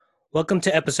Welcome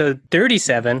to episode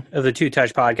 37 of the Two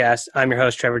Touch Podcast. I'm your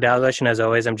host, Trevor Dalglish, and as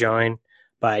always, I'm joined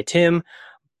by Tim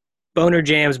Boner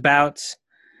Jams Bouts.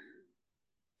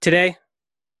 Today,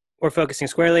 we're focusing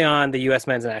squarely on the U.S.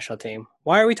 men's national team.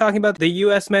 Why are we talking about the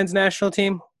U.S. men's national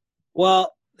team?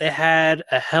 Well, they had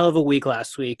a hell of a week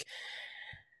last week,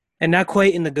 and not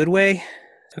quite in the good way.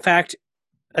 In fact,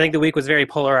 I think the week was very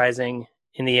polarizing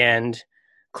in the end.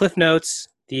 Cliff Notes,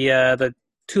 the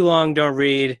too long don't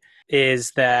read,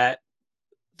 is that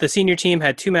the senior team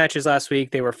had two matches last week.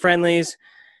 They were friendlies,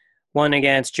 one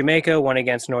against Jamaica, one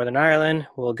against Northern Ireland.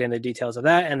 We'll get into the details of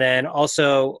that. And then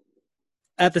also,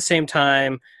 at the same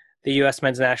time, the U.S.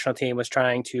 men's national team was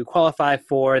trying to qualify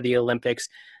for the Olympics.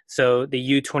 So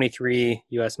the U23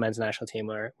 U.S. men's national team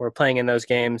were playing in those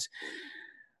games.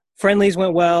 Friendlies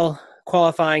went well,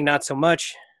 qualifying not so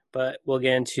much, but we'll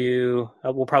get into,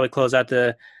 we'll probably close out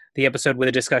the episode with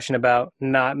a discussion about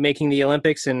not making the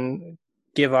Olympics and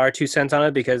give our 2 cents on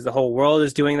it because the whole world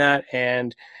is doing that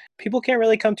and people can't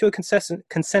really come to a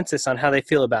consensus on how they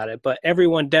feel about it, but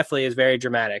everyone definitely is very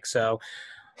dramatic. So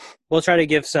we'll try to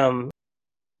give some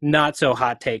not so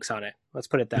hot takes on it. Let's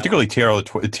put it that Particularly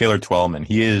way. Taylor Twellman.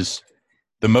 He is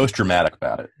the most dramatic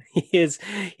about it.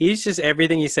 He's just,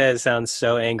 everything he says sounds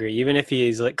so angry. Even if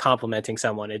he's like complimenting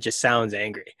someone, it just sounds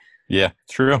angry. Yeah,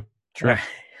 true.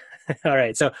 All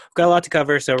right. So we've got a lot to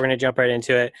cover, so we're going to jump right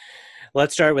into it.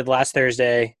 Let's start with last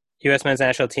Thursday. U.S. men's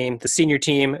national team, the senior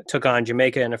team, took on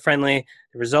Jamaica in a friendly.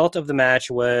 The result of the match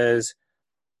was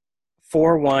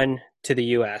 4-1 to the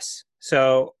U.S.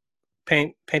 So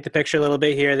paint the picture a little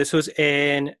bit here. This was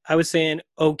I would say, an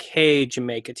okay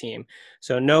Jamaica team.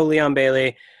 So no Leon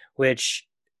Bailey, which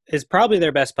is probably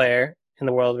their best player in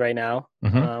the world right now.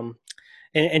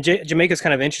 Mm-hmm. Jamaica's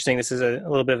kind of interesting. This is a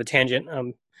little bit of a tangent.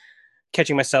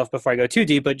 Catching myself before I go too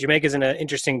deep, but Jamaica's in an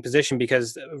interesting position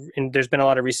because there's been a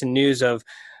lot of recent news of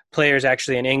players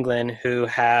actually in England who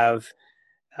have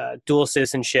dual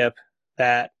citizenship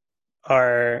that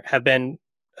have been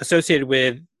associated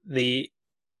with the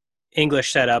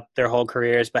English setup their whole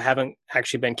careers, but haven't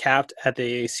actually been capped at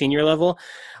the senior level.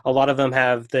 A lot of them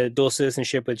have the dual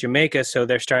citizenship with Jamaica, so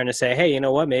they're starting to say, hey, you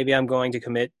know what, maybe I'm going to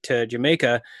commit to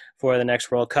Jamaica for the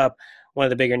next World Cup. One of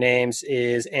the bigger names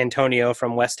is Antonio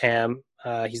from West Ham.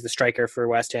 He's the striker for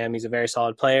West Ham. He's a very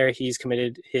solid player. He's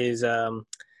committed his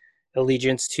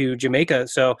allegiance to Jamaica.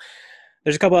 So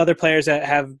there's a couple other players that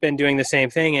have been doing the same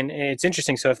thing, and it's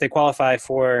interesting. So if they qualify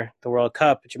for the World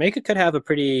Cup, Jamaica could have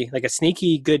a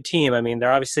sneaky good team. I mean,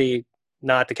 they're obviously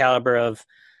not the caliber of,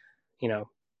 the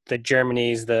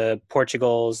Germanys, the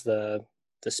Portugals, the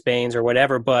Spains or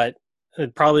whatever, but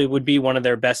it probably would be one of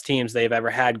their best teams they've ever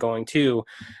had going to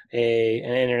an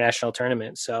international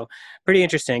tournament. So pretty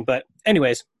interesting. But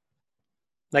anyways,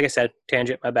 like I said,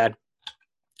 tangent, my bad.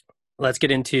 Let's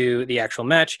get into the actual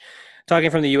match.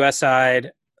 Talking from the U.S.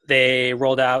 side, they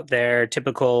rolled out their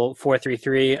typical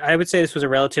 4-3-3. I would say this was a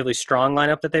relatively strong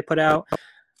lineup that they put out.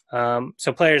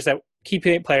 So key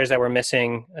players that were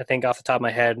missing, I think off the top of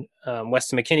my head,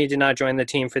 Weston McKennie did not join the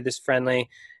team for this friendly,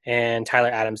 and Tyler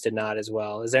Adams did not as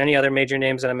well. Is there any other major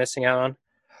names that I'm missing out on?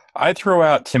 I'd throw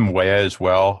out Tim Weah as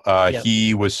well. Yep.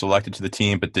 He was selected to the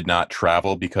team but did not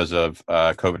travel because of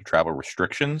COVID travel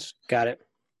restrictions. Got it.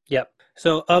 Yep.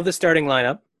 So of the starting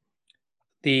lineup,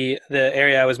 the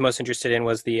area I was most interested in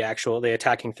was the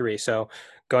attacking three. So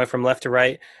going from left to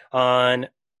right, on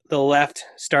the left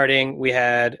starting, we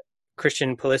had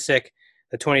Christian Pulisic,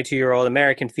 the 22-year-old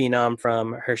American phenom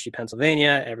from Hershey,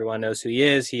 Pennsylvania. Everyone knows who he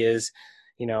is. He is,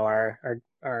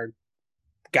 our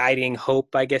guiding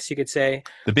hope, I guess you could say.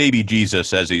 The baby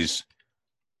Jesus, as he's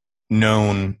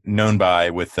known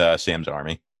by with Sam's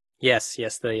Army. Yes,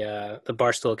 the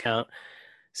Barstool account,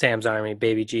 Sam's Army,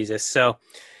 baby Jesus. So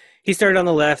he started on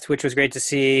the left, which was great to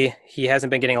see. He hasn't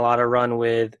been getting a lot of run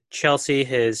with Chelsea,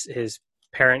 his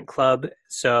parent club.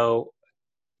 So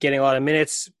getting a lot of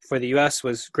minutes for the U.S.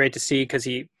 was great to see because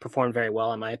he performed very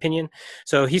well, in my opinion.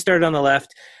 So he started on the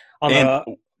left.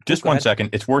 Just 1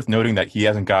 second, it's worth noting that he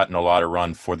hasn't gotten a lot of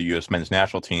run for the U.S. men's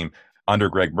national team under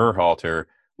Greg Berhalter,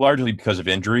 largely because of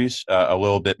injuries, a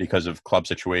little bit because of club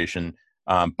situation.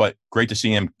 But great to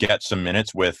see him get some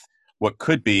minutes with what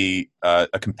could be a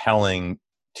compelling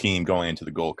team going into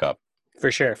the Gold Cup.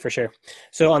 For sure.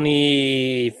 So on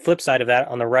the flip side of that,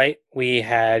 on the right, we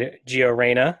had Gio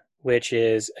Reyna, which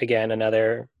is, again,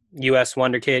 another U.S.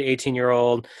 wonder kid,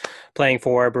 18-year-old, playing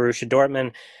for Borussia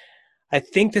Dortmund. I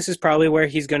think this is probably where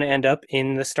he's going to end up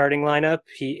in the starting lineup.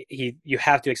 You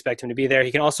have to expect him to be there.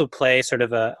 He can also play sort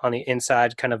of on the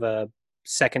inside, kind of a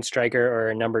second striker or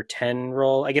a number 10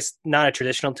 role. I guess not a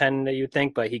traditional 10 that you would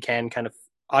think, but he can kind of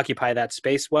occupy that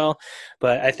space well.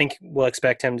 But I think we'll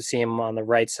expect him to see him on the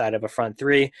right side of a front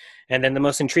three. And then the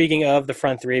most intriguing of the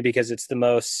front three, because it's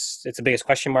the biggest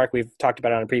question mark. We've talked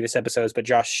about it on previous episodes, but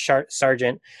Josh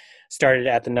Sargent started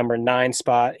at the number 9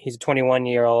 spot. He's a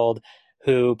 21-year-old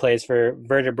who plays for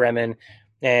Werder Bremen.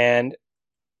 And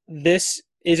this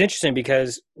is interesting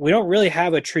because we don't really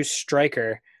have a true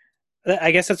striker.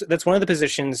 I guess that's one of the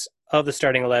positions of the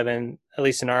starting 11, at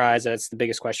least in our eyes, that's the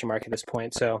biggest question mark at this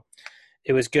point. So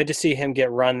it was good to see him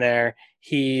get run there.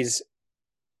 He's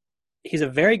a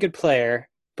very good player,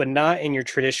 but not in your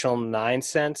traditional 9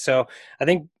 sense. So I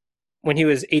think when he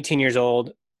was 18 years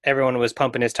old, everyone was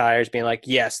pumping his tires, being like,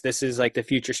 yes, this is like the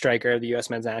future striker of the U.S.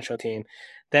 men's national team.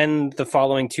 Then the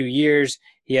following 2 years,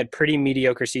 he had pretty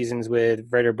mediocre seasons with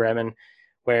Werder Bremen,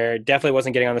 where definitely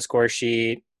wasn't getting on the score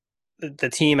sheet. The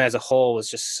team as a whole was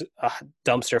just a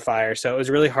dumpster fire. So it was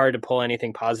really hard to pull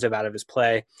anything positive out of his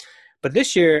play. But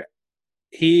this year,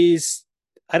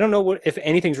 I don't know if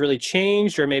anything's really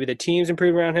changed, or maybe the team's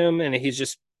improved around him and he's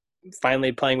just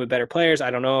finally playing with better players.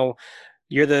 I don't know.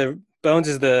 Bones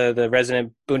is the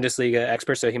resident Bundesliga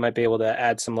expert, so he might be able to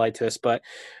add some light to this. But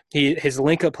his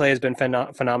link-up play has been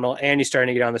phenomenal, and he's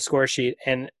starting to get on the score sheet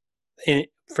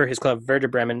for his club, Werder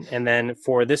Bremen. And then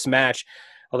for this match,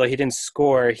 although he didn't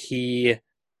score, he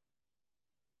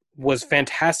was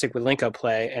fantastic with link-up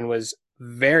play and was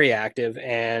very active.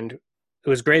 And it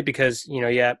was great because, you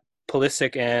have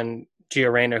Pulisic and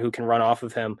Gio Reyna who can run off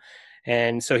of him.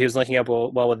 And so he was linking up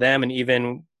well with them, and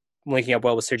even linking up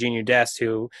well with Sergiño Dest,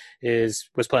 who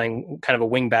was playing kind of a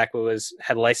wing back, but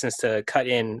had license to cut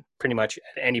in pretty much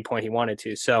at any point he wanted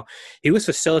to. So he was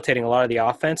facilitating a lot of the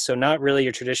offense. So not really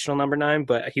your traditional number 9,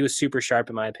 but he was super sharp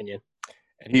in my opinion.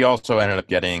 And he also ended up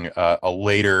getting a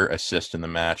later assist in the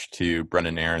match to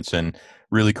Brenden Aaronson.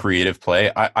 Really creative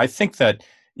play. I think that,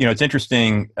 it's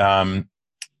interesting. I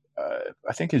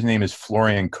think his name is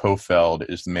Florian Kofeld,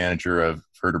 is the manager of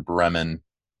Werder Bremen.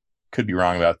 Could be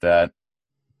wrong about that.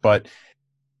 But,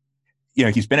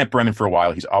 he's been at Bremen for a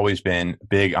while. He's always been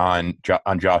big on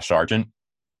Josh Sargent.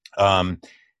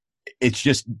 It's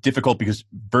just difficult because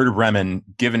Werder Bremen,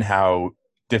 given how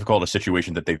difficult a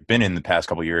situation that they've been in the past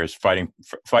couple of years, fighting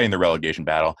the relegation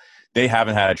battle, they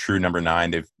haven't had a true number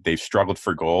 9. They've struggled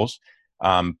for goals.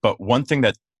 But one thing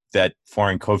that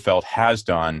Florian Kofeld has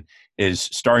done is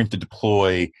starting to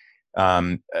deploy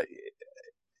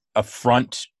a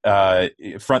front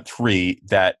three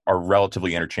that are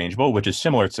relatively interchangeable, which is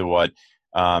similar to what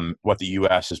the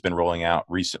U.S. has been rolling out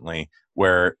recently,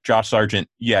 where Josh Sargent,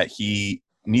 he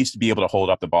needs to be able to hold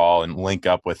up the ball and link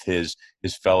up with his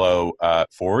fellow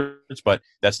forwards, but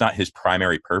that's not his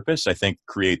primary purpose. I think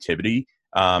creativity,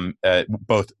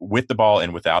 both with the ball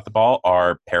and without the ball,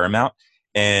 are paramount,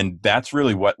 and that's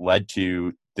really what led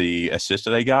to the assist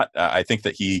that they got. I think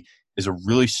that he is a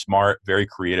really smart, very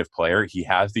creative player. He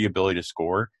has the ability to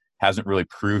score, hasn't really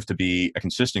proved to be a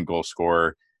consistent goal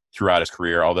scorer throughout his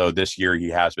career, although this year he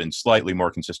has been slightly more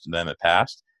consistent than in the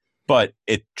past. But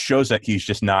it shows that he's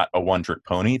just not a one-trick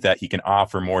pony, that he can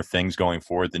offer more things going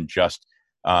forward than just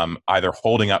either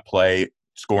holding up play,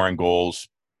 scoring goals,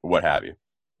 what have you.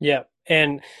 Yeah,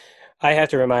 and I have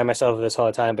to remind myself of this all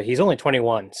the time, but he's only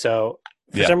 21, so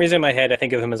for some reason in my head, I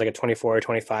think of him as like a 24 or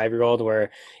 25-year-old,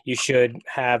 where you should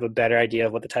have a better idea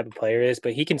of what the type of player is,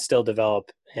 but he can still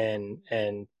develop and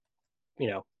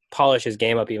polish his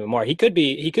game up even more. He could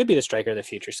be the striker of the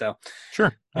future. So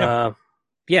sure.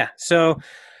 So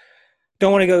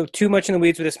don't want to go too much in the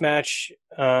weeds with this match.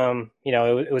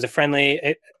 It was a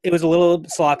friendly. It was a little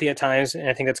sloppy at times, and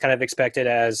I think that's kind of expected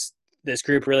as this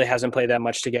group really hasn't played that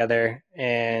much together.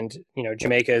 And,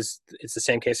 Jamaica's, it's the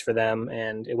same case for them,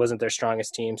 and it wasn't their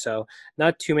strongest team. So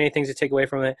not too many things to take away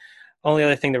from it. Only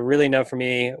other thing to really know for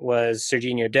me was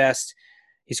Sergiño Dest.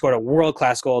 He scored a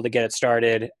world-class goal to get it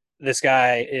started. This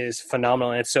guy is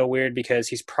phenomenal, and it's so weird because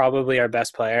he's probably our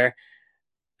best player.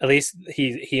 At least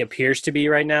he appears to be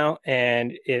right now,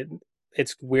 and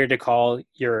it's weird to call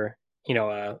your,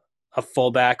 a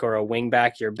fullback or a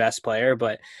wingback your best player,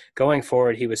 but going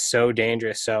forward, he was so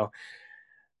dangerous. So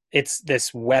it's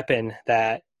this weapon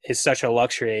that is such a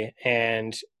luxury,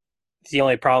 and the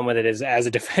only problem with it is, as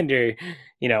a defender,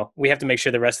 we have to make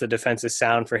sure the rest of the defense is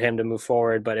sound for him to move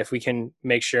forward. But if we can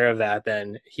make sure of that,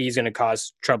 then he's going to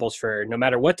cause troubles for no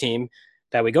matter what team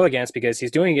that we go against, because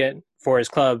he's doing it for his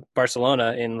club,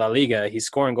 Barcelona, in La Liga. He's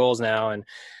scoring goals now, and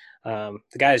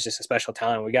the guy is just a special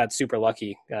talent. We got super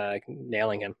lucky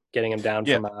nailing him, getting him down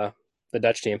from the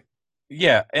Dutch team.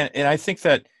 Yeah, and I think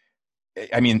that,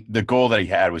 the goal that he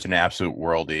had was an absolute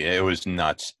worldie. It was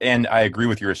nuts. And I agree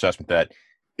with your assessment that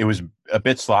it was a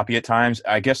bit sloppy at times.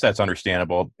 I guess that's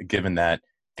understandable, given that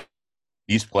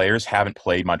these players haven't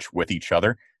played much with each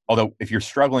other. Although if you're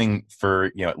struggling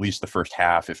for, at least the first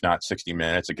half, if not 60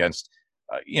 minutes against,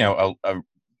 a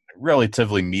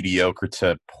relatively mediocre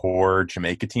to poor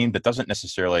Jamaica team, that doesn't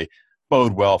necessarily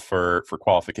bode well for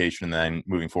qualification and then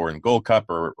moving forward in Gold Cup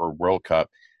or World Cup.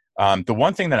 The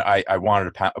one thing that I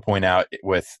wanted to point out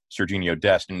with Serginho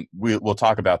Dest, and we'll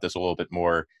talk about this a little bit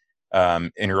more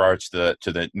in regards to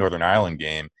the Northern Ireland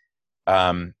game.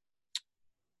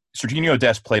 Serginho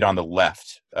Dest played on the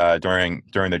left during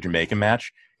the Jamaican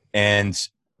match, and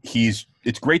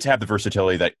it's great to have the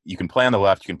versatility that you can play on the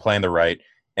left, you can play on the right,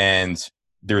 and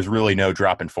there's really no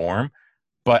drop in form.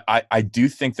 But I do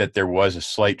think that there was a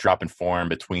slight drop in form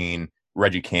between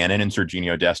Reggie Cannon and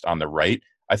Serginho Dest on the right.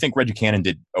 I think Reggie Cannon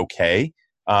did okay,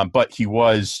 but he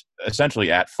was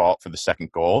essentially at fault for the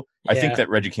second goal. Yeah. I think that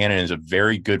Reggie Cannon is a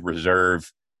very good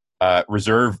reserve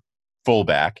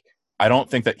fullback. I don't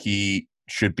think that he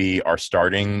should be our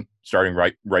starting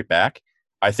right back.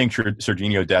 I think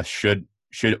Serginho Dest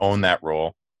should own that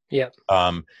role. Yeah.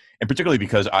 And particularly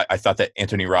because I thought that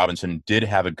Anthony Robinson did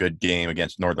have a good game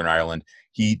against Northern Ireland.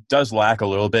 He does lack a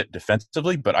little bit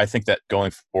defensively, but I think that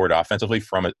going forward offensively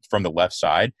from the left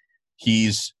side,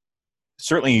 he's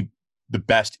certainly the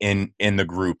best in the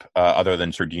group other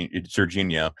than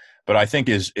Serginho. But I think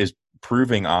is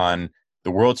proving on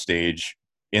the world stage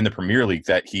in the Premier League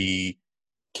that he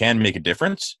can make a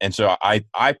difference. And so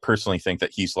I personally think that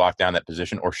he's locked down that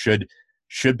position, or should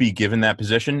be given that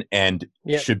position, and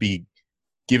should be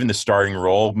given the starting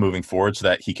role moving forward so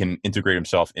that he can integrate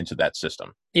himself into that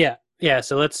system. Yeah.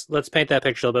 So let's paint that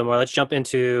picture a little bit more. Let's jump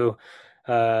into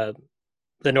the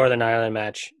Northern Ireland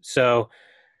match. So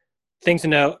things to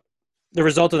note: the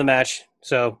result of the match.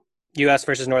 So U.S.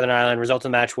 versus Northern Ireland. Result of the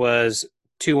match was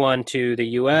 2-1 to the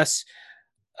U.S.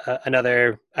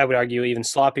 Another, I would argue, even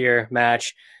sloppier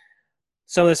match.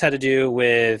 Some of this had to do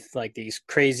with like these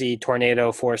crazy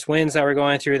tornado force winds that were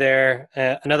going through there.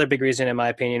 Another big reason, in my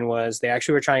opinion, was they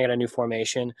actually were trying out a new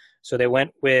formation. So they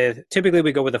went with, typically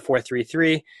we go with a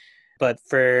 4-3-3, but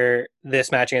for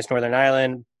this match against Northern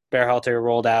Ireland, Berhalter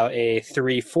rolled out a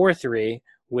 3-4-3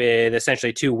 with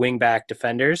essentially two wingback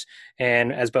defenders.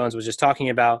 And as Bones was just talking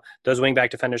about, those wingback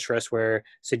defenders for us were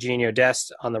Serginho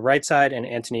Dest on the right side and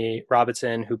Anthony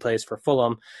Robinson, who plays for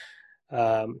Fulham,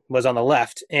 was on the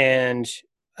left. And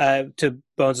to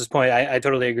Bones' point, I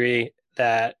totally agree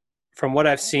that from what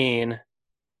I've seen,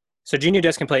 Serginho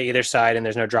Dest can play either side and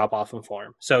there's no drop off in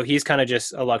form. So he's kind of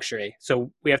just a luxury.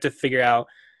 So we have to figure out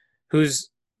who's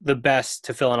the best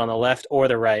to fill in on the left or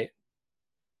the right.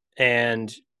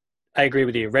 And I agree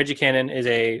with you. Reggie Cannon is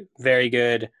a very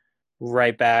good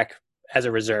right back as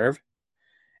a reserve.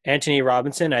 Anthony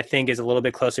Robinson, I think, is a little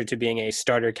bit closer to being a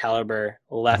starter caliber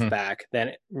left back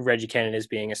than Reggie Cannon is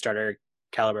being a starter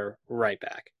caliber right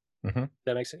back.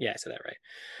 That makes sense? Yeah, I said that right.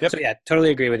 Yep. So, yeah,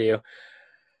 totally agree with you.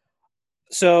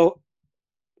 So,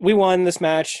 we won this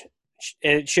match.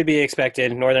 It should be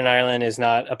expected. Northern Ireland is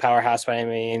not a powerhouse by any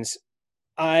means.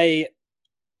 It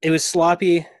was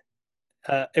sloppy.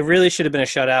 It really should have been a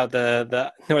shutout.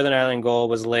 The Northern Ireland goal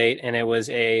was late, and it was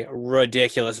a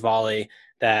ridiculous volley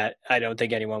that I don't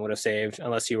think anyone would have saved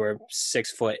unless you were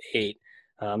 6'8".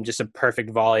 Just a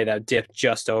perfect volley that dipped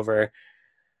just over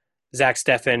Zach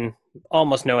Steffen,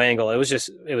 almost no angle. It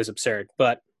was absurd.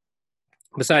 But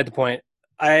beside the point,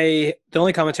 the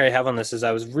only commentary I have on this is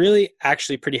I was really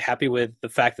actually pretty happy with the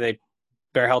fact that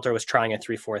Berhalter was trying a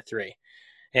 3-4-3.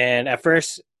 And at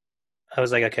first, I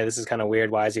was like, okay, this is kind of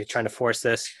weird. Why is he trying to force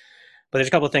this? But there's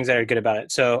a couple of things that are good about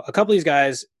it. So a couple of these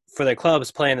guys for their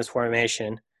clubs play in this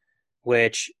formation,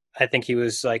 which I think he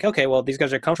was like, okay, well, these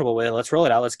guys are comfortable with it. Let's roll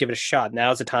it out. Let's give it a shot.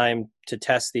 Now's the time to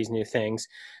test these new things.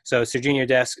 So Serginho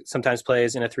Dest sometimes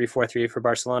plays in a 3-4-3 for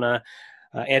Barcelona.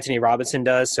 Anthony Robinson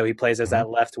does, so he plays as that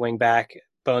left wing back.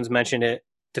 Bones mentioned it.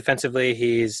 Defensively,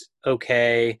 he's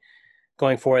okay.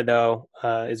 Going forward, though,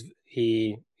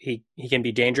 he can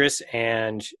be dangerous,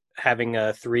 and having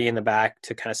a 3 in the back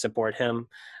to kind of support him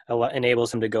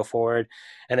enables him to go forward.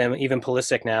 And then even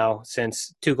Pulisic now,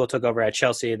 since Tuchel took over at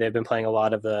Chelsea, they've been playing a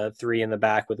lot of the 3 in the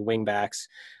back with wing backs.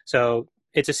 So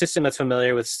it's a system that's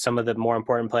familiar with some of the more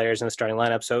important players in the starting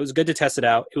lineup. So it was good to test it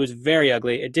out. It was very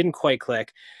ugly. It didn't quite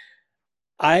click.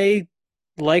 I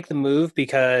like the move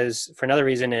because, for another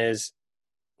reason, is,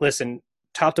 listen,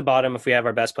 top to bottom, if we have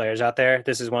our best players out there,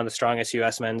 this is one of the strongest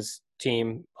U.S. men's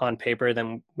team on paper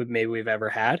than maybe we've ever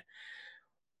had.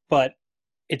 But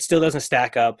it still doesn't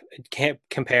stack up. It can't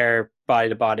compare body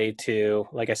to body to,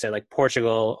 like I said, like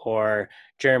Portugal or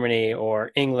Germany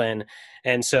or England.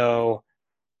 And so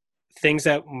things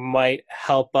that might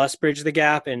help us bridge the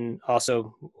gap and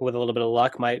also with a little bit of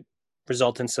luck might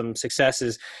result in some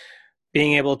successes.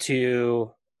 being able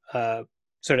to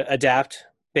sort of adapt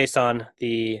based on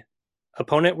the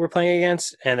opponent we're playing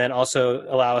against, and then also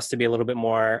allow us to be a little bit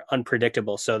more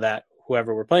unpredictable so that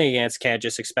whoever we're playing against can't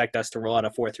just expect us to roll out a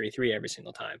 4-3-3 every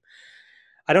single time.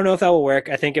 I don't know if that will work.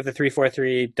 I think if the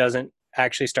 3-4-3 doesn't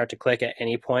actually start to click at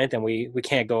any point, then we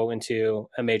can't go into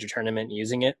a major tournament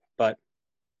using it. But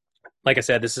like I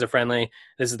said, this is a friendly.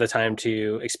 This is the time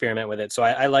to experiment with it. So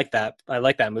I like that. I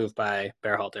like that move by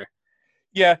Bearhalter.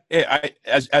 Yeah,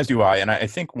 as do I, and I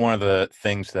think one of the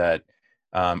things that,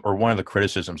 or one of the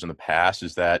criticisms in the past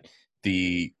is that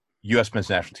the U.S. men's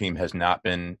national team has not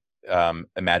been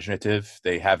imaginative.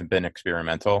 They haven't been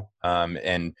experimental,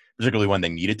 and particularly when they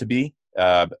needed to be,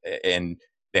 and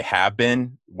they have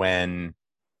been when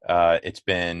it's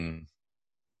been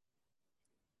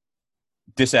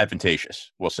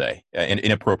disadvantageous, we'll say, and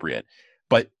inappropriate.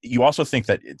 But you also think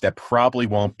that that probably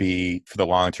won't be for the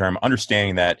long term,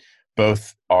 understanding that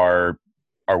both our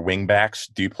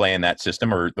wingbacks do play in that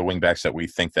system, or the wingbacks that we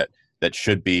think that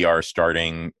should be our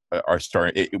starting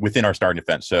within our starting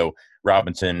defense. So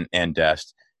Robinson and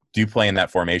Dest do play in that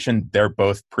formation. They're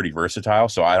both pretty versatile,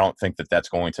 so I don't think that that's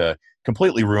going to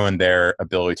completely ruin their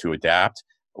ability to adapt.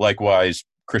 Likewise,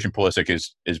 Christian Pulisic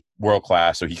is world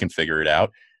class, so he can figure it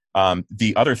out.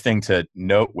 The other thing to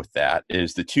note with that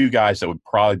is the two guys that would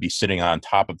probably be sitting on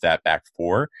top of that back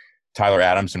four, Tyler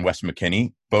Adams and Weston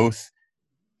McKennie, both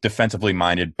defensively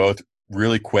minded, both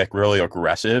really quick, really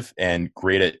aggressive, and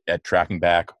great at tracking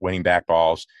back, winning back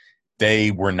balls.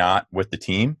 They were not with the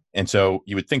team. And so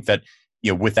you would think that,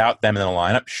 without them in the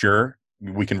lineup, sure,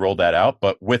 we can roll that out.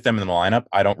 But with them in the lineup,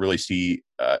 I don't really see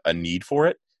a need for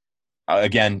it.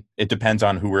 Again, it depends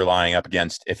on who we're lining up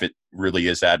against, if it really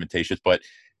is advantageous. But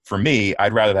for me,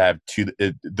 I'd rather have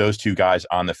those two guys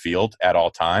on the field at all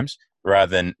times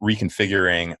rather than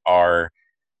reconfiguring our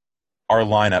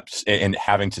lineups and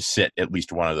having to sit at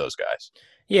least one of those guys.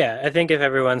 Yeah, I think if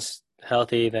everyone's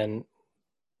healthy, then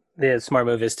the smart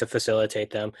move is to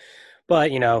facilitate them.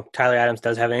 But, Tyler Adams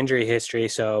does have an injury history,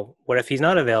 so what if he's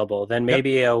not available? Then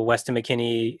maybe a Weston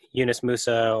McKennie, Yunus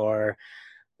Musa, or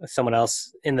someone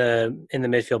else in the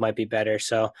midfield might be better.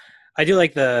 So I do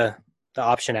like the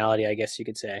optionality, I guess you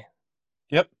could say.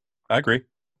 Yep, I agree.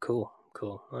 Cool.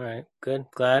 All right, good.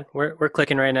 Glad we're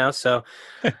clicking right now. So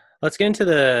let's get into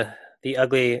the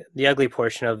ugly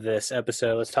portion of this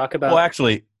episode. Let's talk about. Well,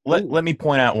 actually, let me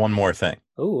point out one more thing.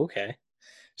 Oh, okay.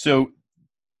 So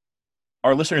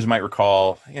our listeners might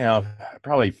recall,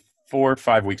 probably 4 or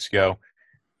 5 weeks ago,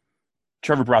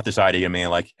 Trevor brought this idea to me,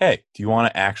 like, hey, do you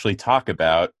want to actually talk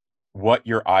about what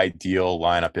your ideal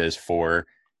lineup is for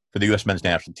the U.S. men's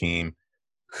national team?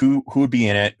 Who would be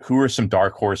in it? Who are some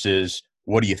dark horses?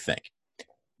 What do you think?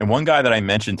 And one guy that I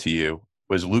mentioned to you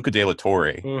was Luca De La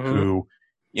Torre, who,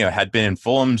 had been in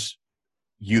Fulham's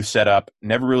youth setup,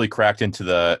 never really cracked into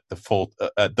the full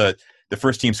the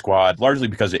first team squad, largely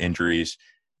because of injuries,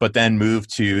 but then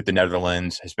moved to the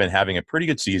Netherlands, has been having a pretty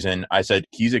good season. I said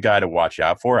he's a guy to watch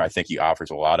out for. I think he offers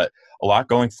a lot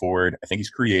going forward. I think he's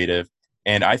creative,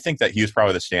 and I think that he was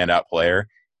probably the standout player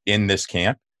in this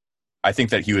camp. I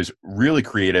think that he was really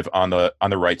creative on the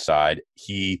right side.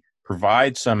 He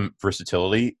provides some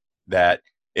versatility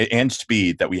and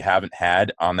speed that we haven't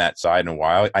had on that side in a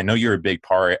while. I know you're a big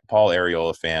Paul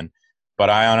Arriola fan, but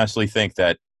I honestly think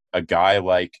that a guy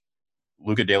like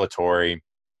Luca De La Torre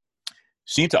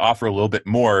seemed to offer a little bit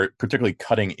more, particularly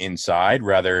cutting inside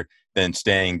rather than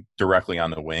staying directly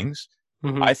on the wings.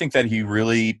 Mm-hmm. I think that he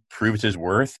really proved his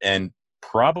worth and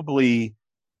probably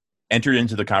entered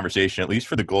into the conversation, at least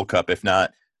for the Gold Cup, if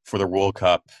not for the World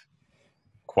Cup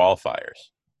qualifiers.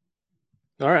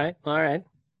 All right.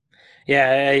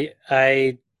 Yeah,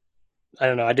 I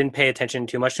don't know. I didn't pay attention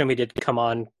too much to him. He did come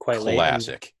on quite late.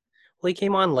 Classic. Well, he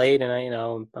came on late, and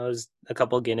I was a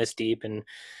couple Guinness deep and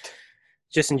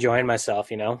just enjoying myself,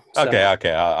 So,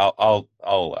 okay. I'll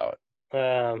allow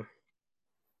it.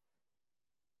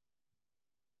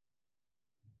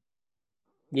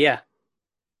 Yeah,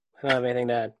 I don't have anything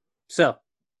to add. So,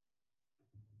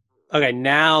 okay,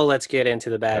 now let's get into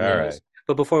the bad news. Right.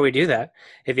 But before we do that,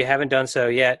 if you haven't done so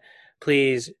yet,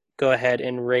 please go ahead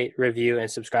and rate, review, and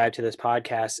subscribe to this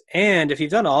podcast. And if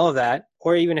you've done all of that,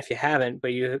 or even if you haven't,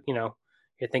 but you're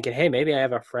thinking, hey, maybe I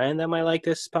have a friend that might like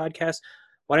this podcast,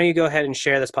 why don't you go ahead and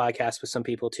share this podcast with some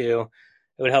people too?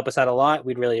 It would help us out a lot.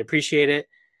 We'd really appreciate it.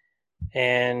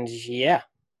 And yeah,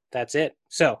 that's it.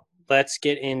 So let's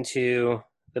get into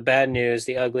the bad news,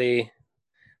 the ugly,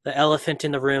 the elephant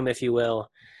in the room, if you will.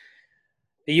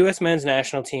 The U.S. men's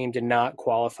national team did not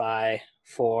qualify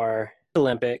for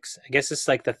Olympics. I guess it's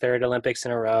like the third Olympics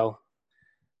in a row.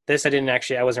 This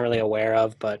I wasn't really aware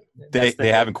of, but they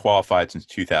haven't qualified since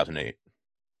 2008.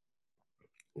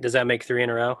 Does that make 3 in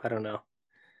a row? I don't know.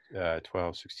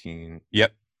 12, 16.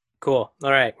 Yep. Cool.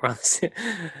 All right. We're on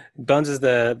Bones is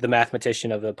the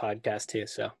mathematician of the podcast too.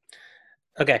 So,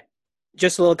 okay.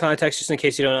 Just a little context, just in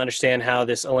case you don't understand how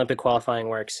this Olympic qualifying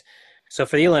works. So,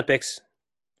 for the Olympics,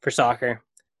 for soccer,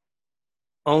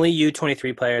 only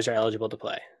U23 players are eligible to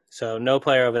play. So, no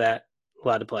player over that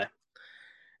allowed to play.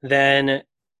 Then,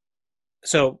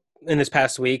 so in this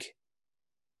past week,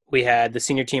 we had the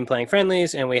senior team playing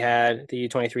friendlies, and we had the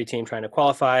U23 team trying to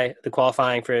qualify. The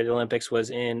qualifying for the Olympics was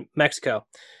in Mexico.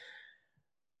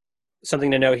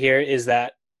 Something to note here is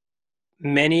that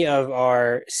many of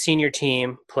our senior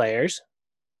team players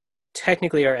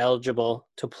technically are eligible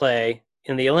to play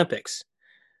in the Olympics.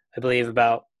 I believe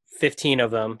about 15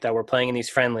 of them that were playing in these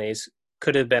friendlies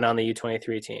could have been on the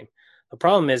U23 team. The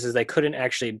problem is they couldn't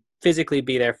actually physically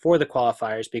be there for the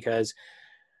qualifiers because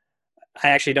I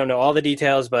actually don't know all the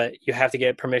details, but you have to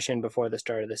get permission before the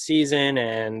start of the season,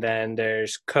 and then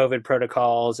there's COVID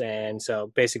protocols, and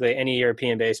so basically any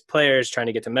European-based players trying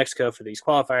to get to Mexico for these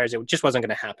qualifiers, it just wasn't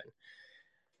going to happen.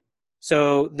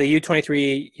 So the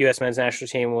U23 U.S. men's national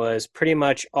team was pretty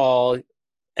much all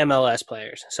MLS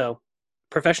players, so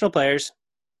professional players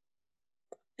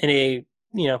in a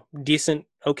decent,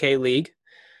 okay league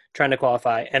trying to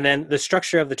qualify, and then the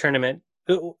structure of the tournament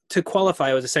to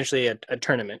qualify was essentially a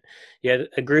tournament. You had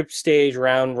a group stage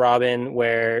round robin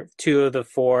where 2 of the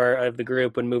 4 of the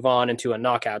group would move on into a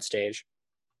knockout stage.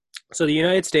 So the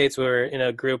United States were in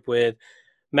a group with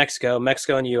Mexico.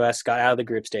 Mexico and the U.S. got out of the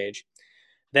group stage.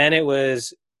 Then it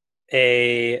was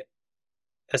essentially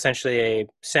a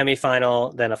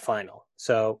semifinal, then a final.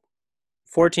 So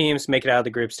 4 teams make it out of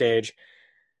the group stage.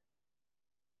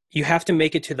 You have to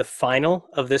make it to the final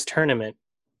of this tournament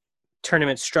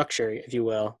structure, if you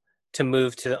will, to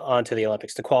move onto the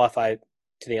Olympics, to qualify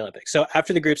to the Olympics. So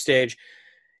after the group stage,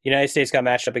 the United States got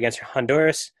matched up against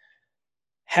Honduras,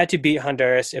 had to beat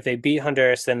Honduras. If they beat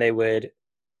Honduras, then they would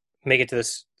make it to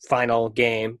this final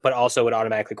game, but also would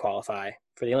automatically qualify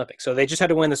for the Olympics. So they just had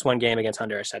to win this one game against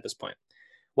Honduras at this point.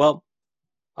 Well,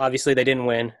 obviously they didn't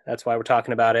win. That's why we're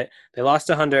talking about it. They lost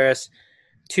to Honduras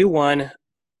 2-1,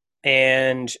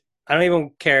 and I don't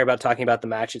even care about talking about the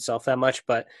match itself that much,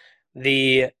 but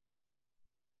the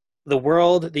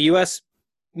U.S.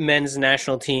 men's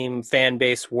national team fan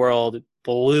base world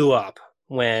blew up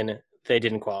when they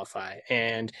didn't qualify.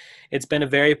 And it's been a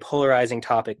very polarizing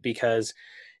topic because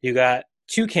you got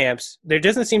 2 camps. There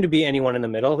doesn't seem to be anyone in the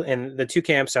middle. And the 2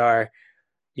 camps are,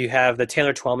 you have the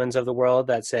Taylor Twellmans of the world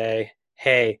that say,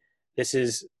 hey, this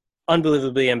is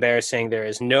unbelievably embarrassing. There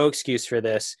is no excuse for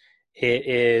this. It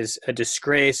is a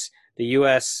disgrace. The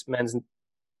U.S. men's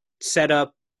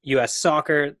setup, U.S.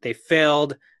 soccer, they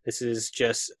failed. This is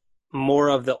just more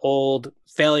of the old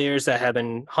failures that have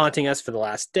been haunting us for the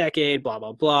last decade, blah,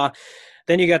 blah, blah.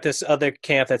 Then you got this other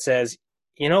camp that says,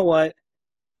 you know what?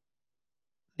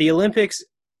 The Olympics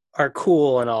are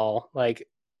cool and all. Like,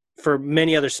 for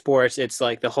many other sports, it's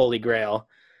like the holy grail.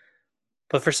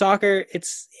 But for soccer,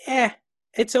 it's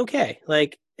okay.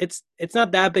 Like, it's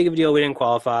not that big of a deal. We didn't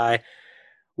qualify.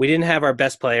 We didn't have our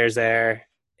best players there.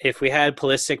 If we had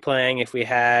Pulisic playing, if we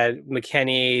had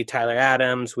McKennie, Tyler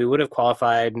Adams, we would have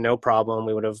qualified, no problem.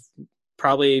 We would have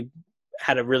probably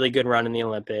had a really good run in the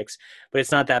Olympics, but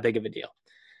it's not that big of a deal.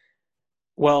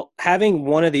 Well, having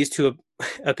one of these 2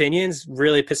 opinions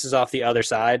really pisses off the other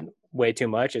side way too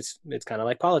much. It's kind of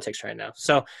like politics right now.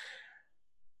 So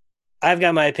I've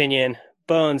got my opinion.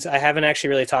 Bones, I haven't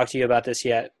actually really talked to you about this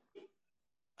yet.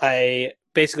 I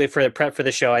basically, for the prep for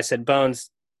the show, I said, Bones,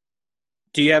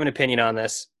 do you have an opinion on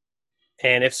this?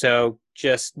 And if so,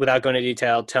 just without going into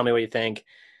detail, tell me what you think.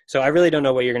 So I really don't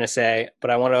know what you're going to say,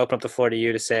 but I want to open up the floor to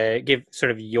you to give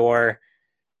sort of your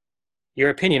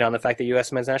opinion on the fact that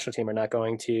U.S. men's national team are not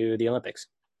going to the Olympics.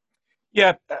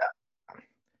 Yeah.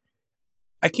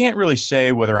 I can't really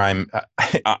say whether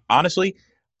honestly,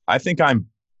 I think I'm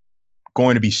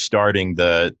going to be starting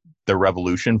the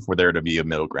revolution for there to be a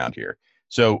middle ground here.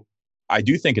 So I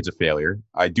do think it's a failure.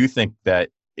 I do think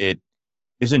that it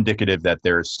is indicative that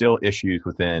there are still issues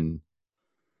within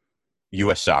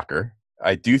U.S. soccer.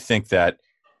 I do think that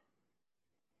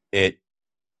it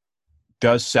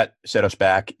does set us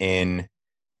back a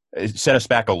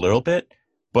little bit,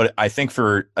 but I think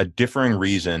for a differing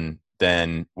reason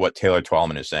than what Taylor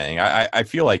Twellman is saying. I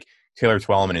feel like Taylor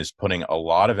Twellman is putting a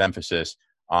lot of emphasis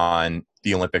on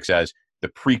the Olympics as the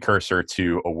precursor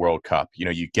to a World Cup.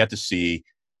 You get to see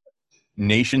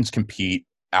nations compete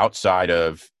outside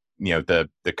of the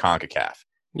CONCACAF.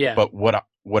 Yeah. But what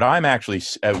I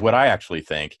actually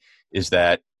think is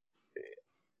that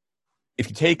if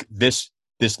you take this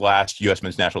last U.S.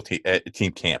 men's national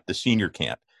team camp, the senior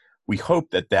camp, we hope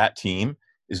that that team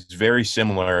is very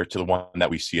similar to the one that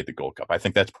we see at the Gold Cup. I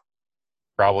think that's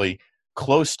probably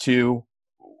close to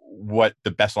what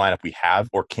the best lineup we have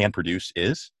or can produce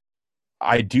is.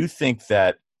 I do think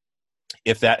that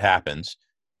if that happens,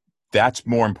 that's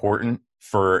more important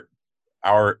for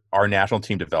our national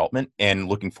team development and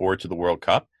looking forward to the World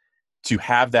Cup, to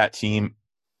have that team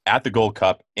at the Gold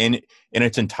Cup in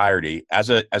its entirety as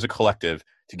a collective,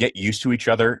 to get used to each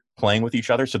other, playing with each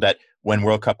other, so that when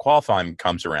World Cup qualifying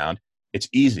comes around, it's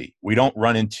easy. We don't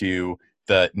run into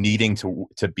the needing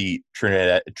to beat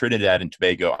Trinidad and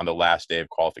Tobago on the last day of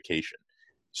qualification.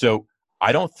 So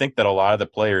I don't think that a lot of the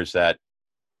players that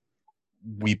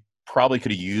we probably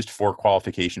could have used for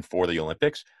qualification for the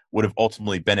Olympics would have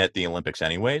ultimately been at the Olympics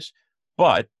anyways.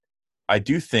 But I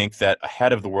do think that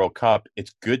ahead of the World Cup,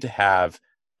 it's good to have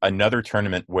another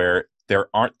tournament where there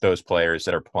aren't those players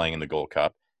that are playing in the Gold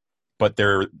Cup, but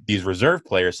there are these reserve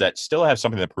players that still have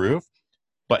something to prove,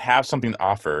 but have something to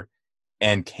offer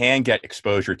and can get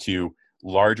exposure to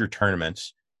larger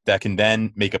tournaments that can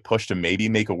then make a push to maybe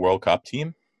make a World Cup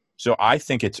team. So I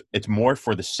think it's more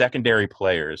for the secondary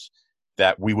players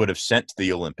that we would have sent to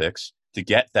the Olympics to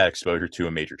get that exposure to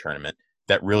a major tournament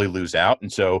that really lose out.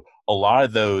 And so a lot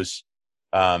of those,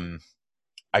 I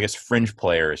guess, fringe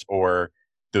players or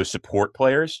those support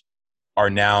players are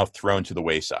now thrown to the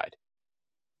wayside.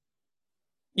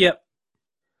 Yep.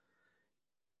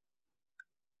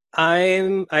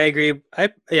 I agree. I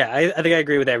think I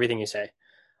agree with everything you say.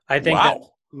 I think that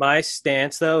Wow. my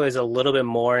stance though is a little bit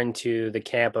more into the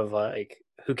camp of like,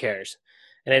 who cares?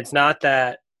 And it's not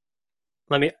that,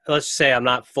 let's just say I'm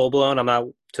not full blown. I'm not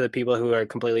to the people who are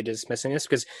completely dismissing this,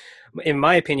 because in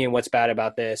my opinion, what's bad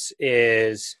about this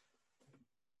is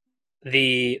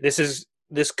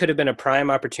this could have been a prime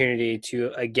opportunity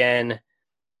to again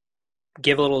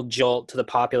give a little jolt to the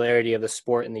popularity of the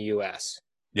sport in the US.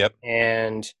 Yep.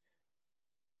 And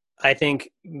I think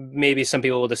maybe some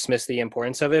people will dismiss the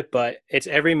importance of it, but it's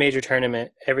every major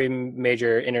tournament, every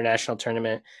major international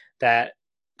tournament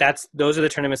those are the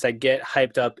tournaments that get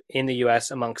hyped up in the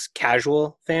US amongst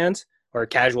casual fans, or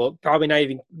casual, probably not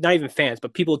even fans,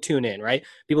 but people tune in, right?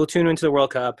 People tune into the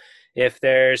World Cup. If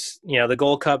there's, the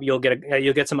Gold Cup, you'll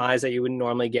get some eyes that you wouldn't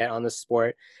normally get on the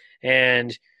sport.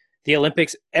 And the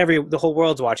Olympics, the whole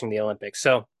world's watching the Olympics.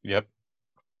 So Yep.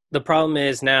 the problem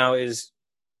is now is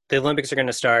the Olympics are going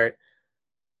to start.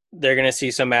 They're going to see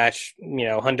some match,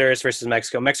 Honduras versus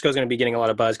Mexico. Mexico's going to be getting a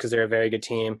lot of buzz because they're a very good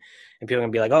team. And people are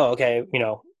going to be like, oh, okay,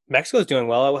 Mexico's doing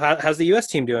well. How's the U.S.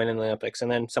 team doing in the Olympics? And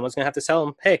then someone's going to have to tell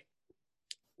them, hey,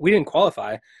 we didn't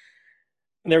qualify.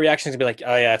 And their reaction is to be like,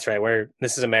 oh, yeah, that's right.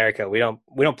 This is America. We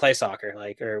don't play soccer,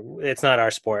 or it's not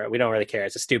our sport. We don't really care.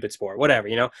 It's a stupid sport, whatever,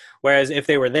 Whereas if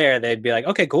they were there, they'd be like,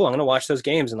 okay, cool. I'm going to watch those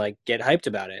games and like get hyped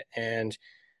about it. And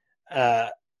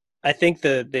I think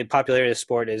the popularity of the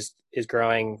sport is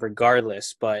growing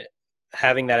regardless, but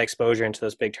having that exposure into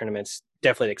those big tournaments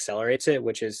definitely accelerates it,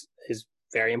 which is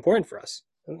very important for us.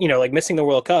 Like missing the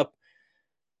World Cup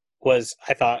was,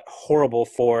 I thought, horrible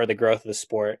for the growth of the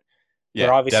sport. Yeah.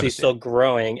 They're obviously still Devastating.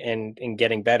 growing and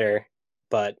getting better,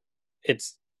 but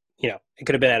it's, it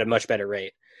could have been at a much better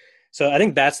rate. So I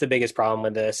think that's the biggest problem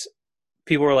with this.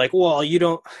 People were like, well, you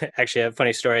don't actually have a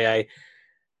funny story.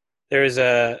 There was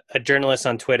a journalist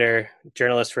on Twitter,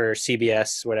 journalist for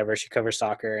CBS, whatever. She covers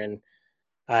soccer,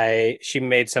 and she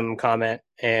made some comment,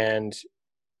 and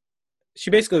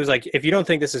she basically was like, if you don't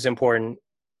think this is important,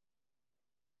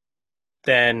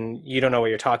 then you don't know what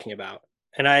you're talking about.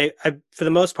 And I for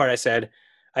the most part, I said,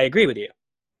 I agree with you.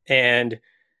 And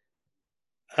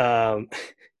um,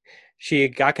 she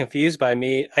got confused by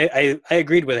me. I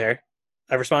agreed with her.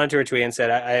 I responded to her tweet and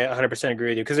said, I 100% agree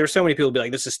with you. Because there were so many people who be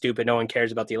like, this is stupid. No one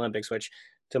cares about the Olympics, which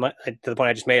to the point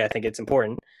I just made, I think it's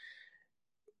important.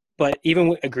 But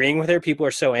even agreeing with her, people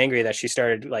are so angry that she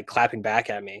started like clapping back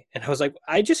at me. And I was like,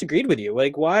 I just agreed with you.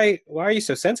 Like, why are you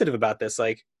so sensitive about this?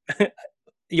 Like,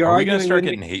 you're Are we going to arguing start with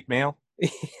getting me. hate mail?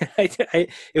 It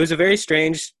was a very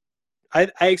strange. I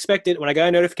expected, when I got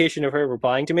a notification of her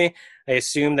replying to me, I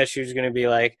assumed that she was going to be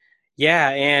like, yeah,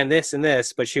 and this and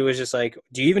this, but she was just like,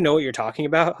 do you even know what you're talking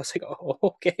about? I was like, oh,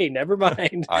 okay, never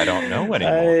mind. I don't know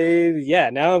anymore. Yeah,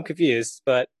 now I'm confused,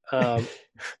 but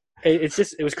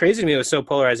it was crazy to me. It was so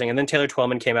polarizing. And then Taylor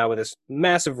Twellman came out with this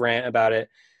massive rant about it,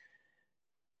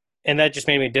 and that just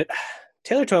made me.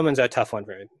 Taylor Twellman's a tough one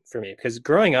for me because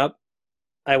growing up,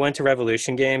 I went to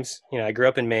Revolution games. I grew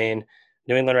up in Maine.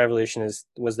 New England Revolution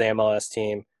was the MLS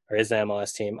team, or is the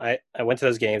MLS team. I went to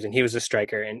those games, and he was a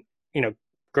striker. And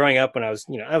growing up, when I was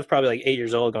probably like 8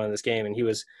 years old going to this game, and he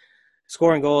was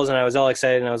scoring goals, and I was all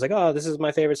excited, and I was like, oh, this is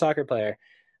my favorite soccer player.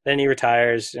 then he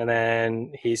retires, and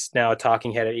then he's now a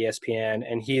talking head at ESPN,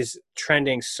 and he's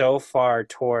trending so far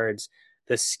towards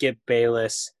the Skip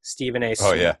Bayless, Stephen A. Oh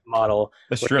Smith yeah, model,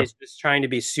 that's where true. he's just trying to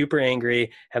be super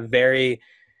angry, have very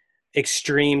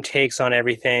extreme takes on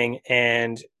everything,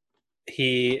 and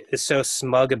he is so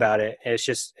smug about it.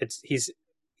 He's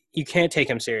you can't take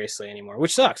him seriously anymore,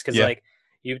 which sucks because Yeah. like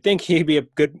you'd think he'd be a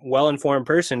good, well-informed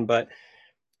person, but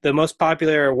the most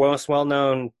popular or most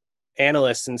well-known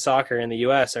analysts in soccer in the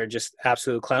U.S. are just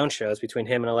absolute clown shows between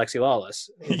him and Alexi Lawless.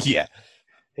 Yeah.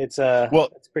 It's Well,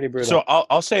 it's pretty brutal. so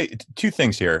I'll say two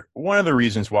things here. One of the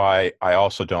reasons why I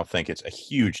also don't think it's a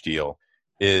huge deal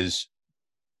is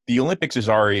the Olympics is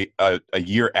already a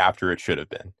year after it should have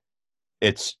been.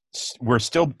 We're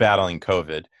still battling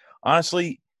COVID.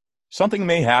 Honestly, something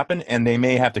may happen and they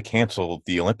may have to cancel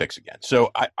the Olympics again.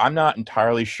 So I'm not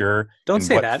entirely sure Don't in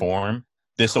say what that. form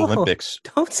this Oh, Olympics.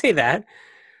 don't say that.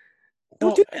 Don't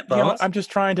Well, do that, Bones. I'm just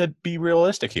trying to be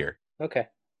realistic here. Okay.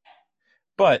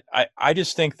 But I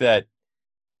just think that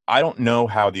I don't know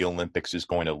how the Olympics is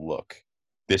going to look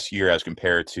this year as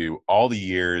compared to all the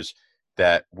years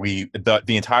that the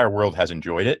entire world has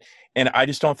enjoyed it. And I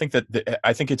just don't think that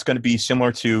I think it's going to be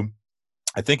similar to,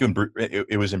 I think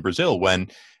it was in Brazil when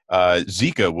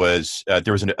Zika was,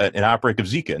 there was an outbreak of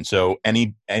Zika. And so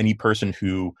any person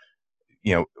who,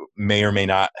 may or may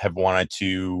not have wanted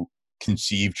to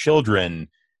conceive children,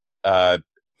 uh,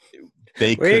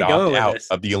 they Where are could you opt going with out this?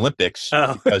 of the Olympics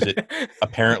Oh. because it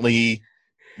apparently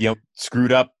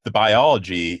screwed up the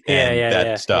biology and that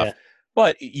Yeah. stuff.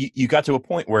 But you got to a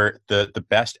point where the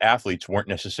best athletes weren't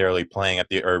necessarily playing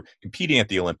or competing at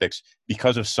the Olympics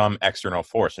because of some external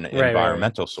force, an Right.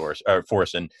 environmental source or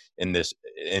force in this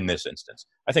instance.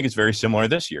 I think it's very similar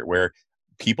this year, where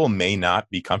people may not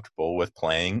be comfortable with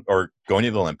playing or going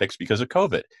to the Olympics because of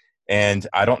COVID. And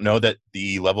I don't know that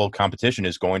the level of competition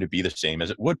is going to be the same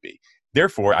as it would be.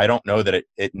 Therefore, I don't know that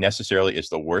it necessarily is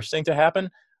the worst thing to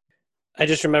happen. I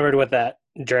just remembered what that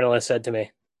journalist said to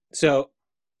me. So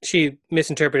she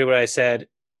misinterpreted what I said,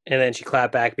 and then she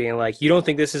clapped back, being like, "You don't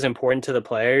think this is important to the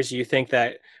players? You think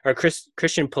that?" Or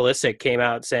Christian Pulisic came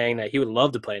out saying that he would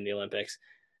love to play in the Olympics,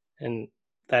 and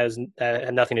that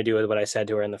had nothing to do with what I said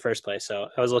to her in the first place. So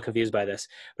I was a little confused by this,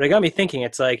 but it got me thinking.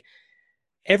 It's like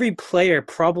every player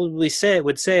probably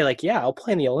would say like, "Yeah, I'll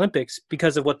play in the Olympics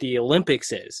because of what the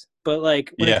Olympics is." But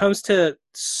like when it Yeah, comes to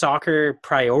soccer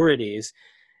priorities,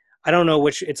 I don't know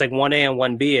which. It's like 1A and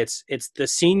 1B. It's the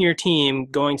senior team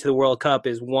going to the World Cup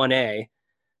is 1A,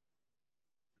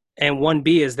 and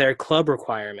 1B is their club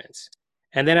requirements.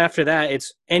 And then after that,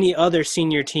 it's any other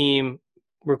senior team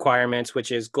requirements,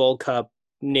 which is Gold Cup,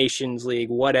 Nations League,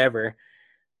 whatever.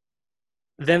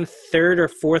 Then third or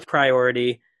fourth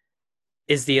priority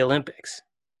is the Olympics.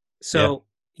 yeah. So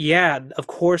yeah, of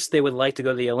course they would like to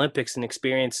go to the Olympics and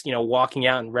experience, walking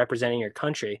out and representing your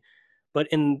country. But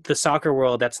in the soccer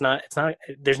world, it's not,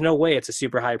 there's no way it's a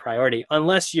super high priority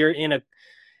unless you're in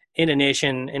a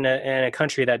nation, in a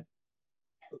country that,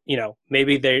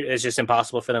 maybe it's just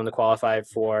impossible for them to qualify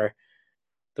for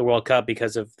the World Cup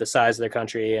because of the size of their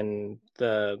country and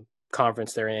the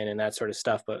conference they're in and that sort of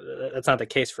stuff. But that's not the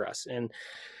case for us. And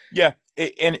Yeah,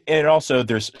 and also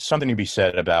there's something to be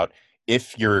said about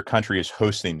if your country is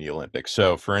hosting the Olympics.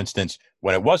 So, for instance,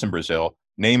 when it was in Brazil,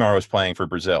 Neymar was playing for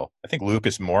Brazil. I think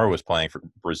Lucas Moura was playing for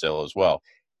Brazil as well.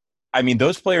 I mean,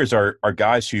 those players are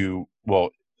guys who, well,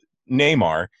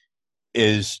 Neymar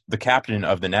is the captain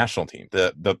of the national team,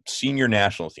 the senior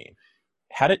national team.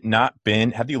 Had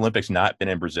the Olympics not been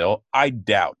in Brazil, I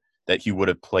doubt that he would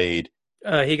have played.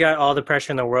 he got all the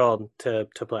pressure in the world to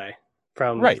play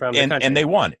Right, from the and country. they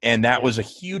won, and that Yeah, was a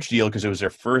huge deal because it was their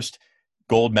first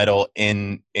gold medal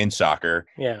in soccer.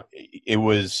 yeah, It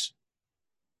was,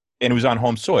 and it was on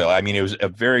home soil. I mean, it was a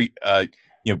very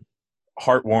you know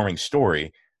heartwarming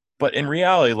story, but in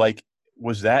reality, like,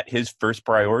 was that his first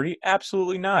priority?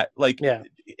 Absolutely not. Like, yeah,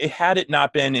 had it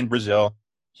not been in Brazil,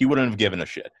 he wouldn't have given a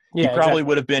shit. He yeah, probably exactly.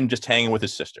 would have been just hanging with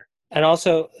his sister. And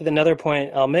also, another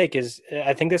point I'll make is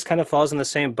I think this kind of falls in the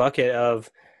same bucket of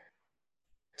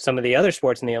some of the other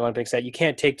sports in the Olympics that you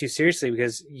can't take too seriously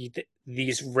because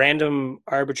these random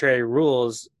arbitrary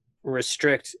rules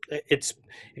restrict it's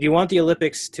if you want the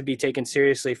Olympics to be taken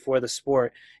seriously for the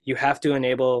sport, you have to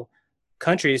enable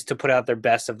countries to put out their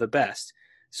best of the best.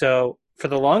 So for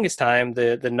the longest time,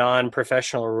 the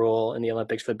non-professional rule in the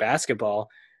Olympics for basketball,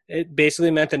 it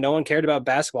basically meant that no one cared about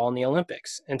basketball in the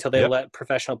Olympics until they Yep. let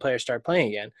professional players start playing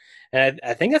again. And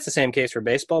I think that's the same case for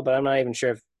baseball, but I'm not even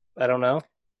sure if I don't know.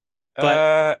 But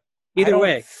Uh, I either don't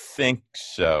way, think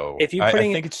so. if you I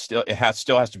putting think still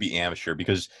has to be amateur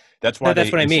because that's why they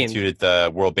that's what I mean. instituted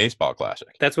the World Baseball Classic.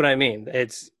 That's what I mean.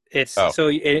 Oh,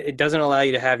 it doesn't allow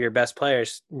you to have your best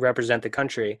players represent the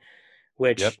country, yep.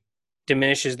 which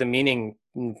diminishes the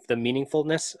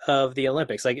meaningfulness of the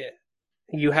Olympics. Like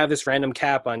you have this random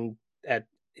cap on at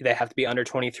they have to be under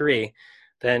 23,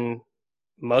 then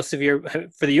most of your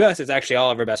for the US it's actually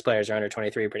all of our best players are under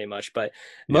 23 pretty much, but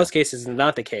in Yeah. most cases it's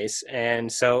not the case.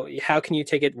 And so how can you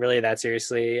take it really that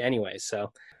seriously anyway?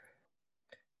 So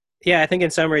yeah, I think in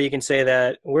summary you can say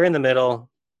that we're in the middle,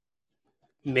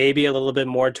 maybe a little bit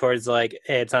more towards like,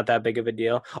 hey, it's not that big of a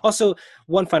deal. Also,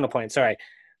 one final point, sorry.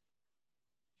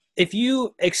 If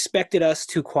you expected us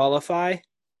to qualify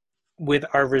with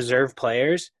our reserve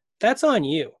players, that's on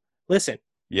you. Listen,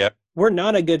 Yep. we're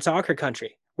not a good soccer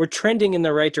country. We're trending in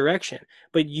the right direction.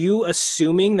 But you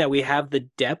assuming that we have the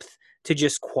depth to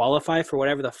just qualify for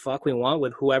whatever the fuck we want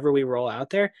with whoever we roll out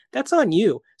there, that's on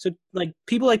you. So like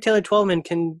people like Taylor Twellman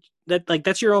can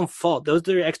that's your own fault. Those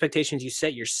are the expectations you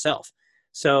set yourself.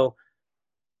 So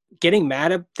getting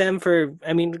mad at them for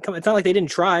I mean, it's not like they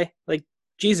didn't try. Like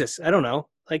Jesus, I don't know.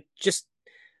 Like just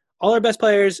all our best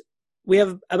players, we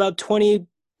have about 20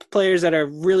 players that are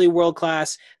really world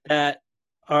class that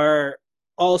are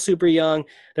all super young.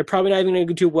 They're probably not even going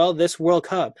to do well this World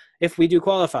Cup if we do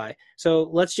qualify. So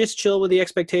let's just chill with the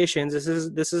expectations. This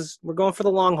is we're going for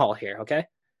the long haul here, okay?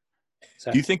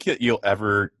 So Do you think that you'll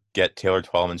ever get Taylor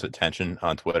Twellman's attention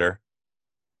on Twitter?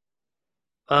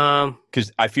 um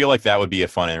Because I feel like that would be a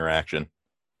fun interaction.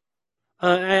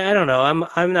 I don't know.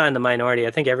 I'm not in the minority.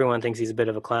 I think everyone thinks he's a bit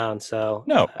of a clown. So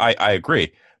No, I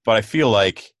agree, but I feel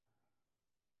like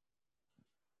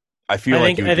you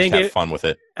would just have fun with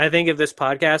it. I think if this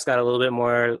podcast got a little bit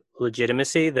more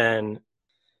legitimacy, then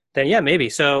yeah, maybe.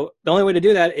 So the only way to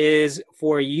do that is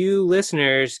for you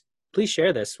listeners, please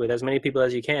share this with as many people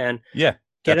as you can. Yeah,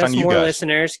 Get that's us on you more guys.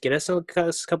 listeners, get us a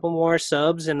couple more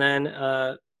subs, and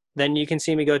then you can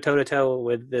see me go toe to toe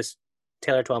with this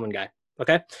Taylor Twellman guy.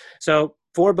 Okay, so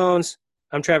for Bones,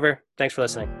 I'm Trevor. Thanks for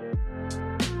listening.